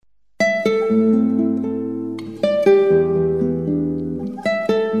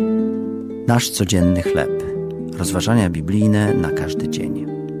Nasz codzienny chleb. Rozważania biblijne na każdy dzień.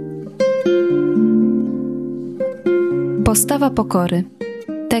 Postawa pokory.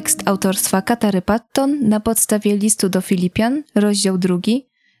 Tekst autorstwa Katary Patton na podstawie listu do Filipian, rozdział 2,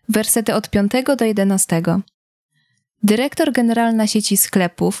 wersety od 5 do 11. Dyrektor generalna sieci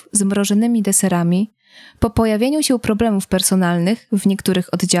sklepów z mrożonymi deserami, po pojawieniu się problemów personalnych w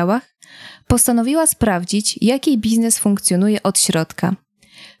niektórych oddziałach, postanowiła sprawdzić, jaki biznes funkcjonuje od środka.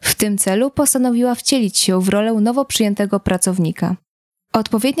 W tym celu postanowiła wcielić się w rolę nowo przyjętego pracownika.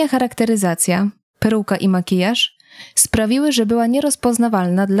 Odpowiednia charakteryzacja, peruka i makijaż sprawiły, że była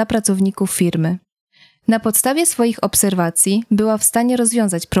nierozpoznawalna dla pracowników firmy. Na podstawie swoich obserwacji była w stanie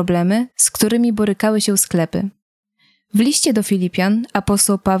rozwiązać problemy, z którymi borykały się sklepy. W liście do Filipian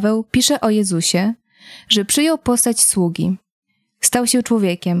apostoł Paweł pisze o Jezusie, że przyjął postać sługi. Stał się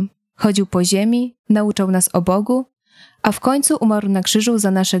człowiekiem, chodził po ziemi, nauczał nas o Bogu, a w końcu umarł na krzyżu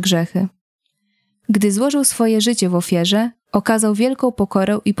za nasze grzechy. Gdy złożył swoje życie w ofierze, okazał wielką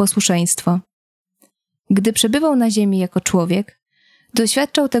pokorę i posłuszeństwo. Gdy przebywał na ziemi jako człowiek,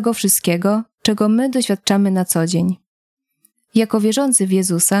 doświadczał tego wszystkiego, czego my doświadczamy na co dzień. Jako wierzący w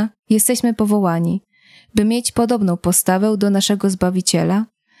Jezusa jesteśmy powołani, by mieć podobną postawę do naszego Zbawiciela,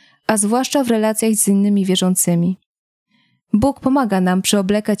 a zwłaszcza w relacjach z innymi wierzącymi. Bóg pomaga nam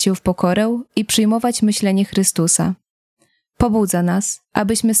przyoblekać się w pokorę i przyjmować myślenie Chrystusa. Pobudza nas,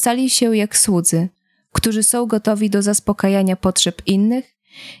 abyśmy stali się jak słudzy, którzy są gotowi do zaspokajania potrzeb innych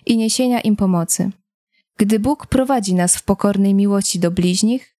i niesienia im pomocy. Gdy Bóg prowadzi nas w pokornej miłości do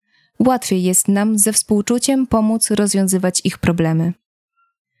bliźnich, łatwiej jest nam ze współczuciem pomóc rozwiązywać ich problemy.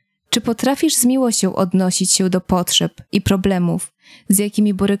 Czy potrafisz z miłością odnosić się do potrzeb i problemów, z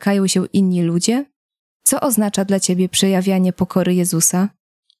jakimi borykają się inni ludzie? Co oznacza dla Ciebie przejawianie pokory Jezusa?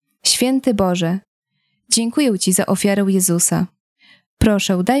 Święty Boże, dziękuję Ci za ofiarę Jezusa.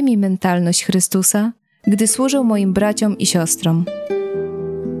 Proszę, daj mi mentalność Chrystusa, gdy służę moim braciom i siostrom.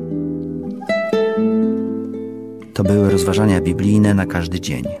 To były rozważania biblijne na każdy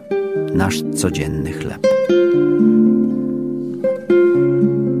dzień. Nasz codzienny chleb.